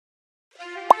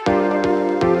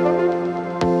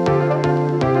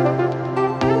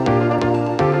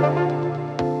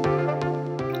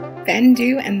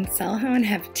Vendoo and SellHound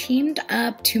have teamed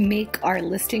up to make our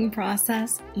listing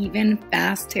process even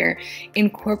faster,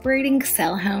 incorporating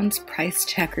SellHound's price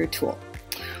checker tool.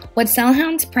 What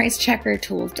SellHound's price checker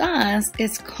tool does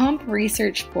is comp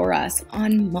research for us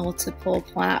on multiple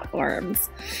platforms.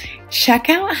 Check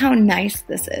out how nice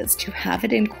this is to have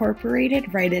it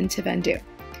incorporated right into Vendoo.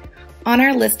 On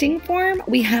our listing form,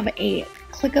 we have a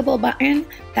clickable button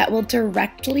that will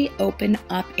directly open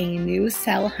up a new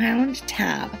SellHound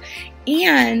tab,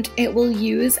 and it will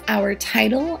use our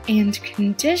title and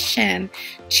condition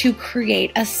to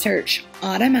create a search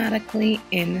automatically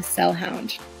in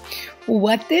SellHound.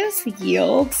 What this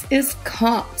yields is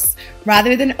comps.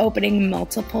 Rather than opening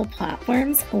multiple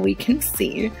platforms, we can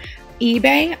see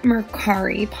eBay,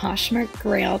 Mercari, Poshmark,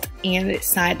 Grailed, and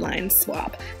Sideline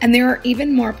Swap. And there are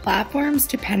even more platforms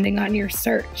depending on your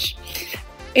search.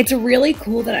 It's really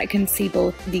cool that I can see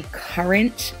both the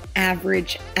current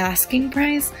average asking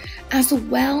price as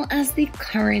well as the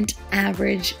current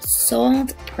average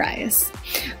sold price,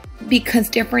 because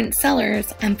different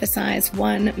sellers emphasize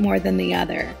one more than the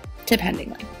other,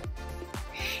 dependingly.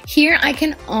 Here I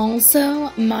can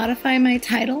also modify my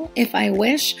title if I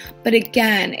wish, but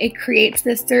again, it creates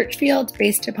this search field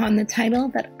based upon the title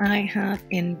that I have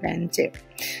in Vendoo.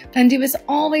 Vendoo is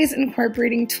always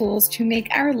incorporating tools to make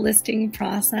our listing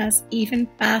process even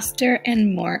faster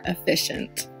and more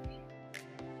efficient.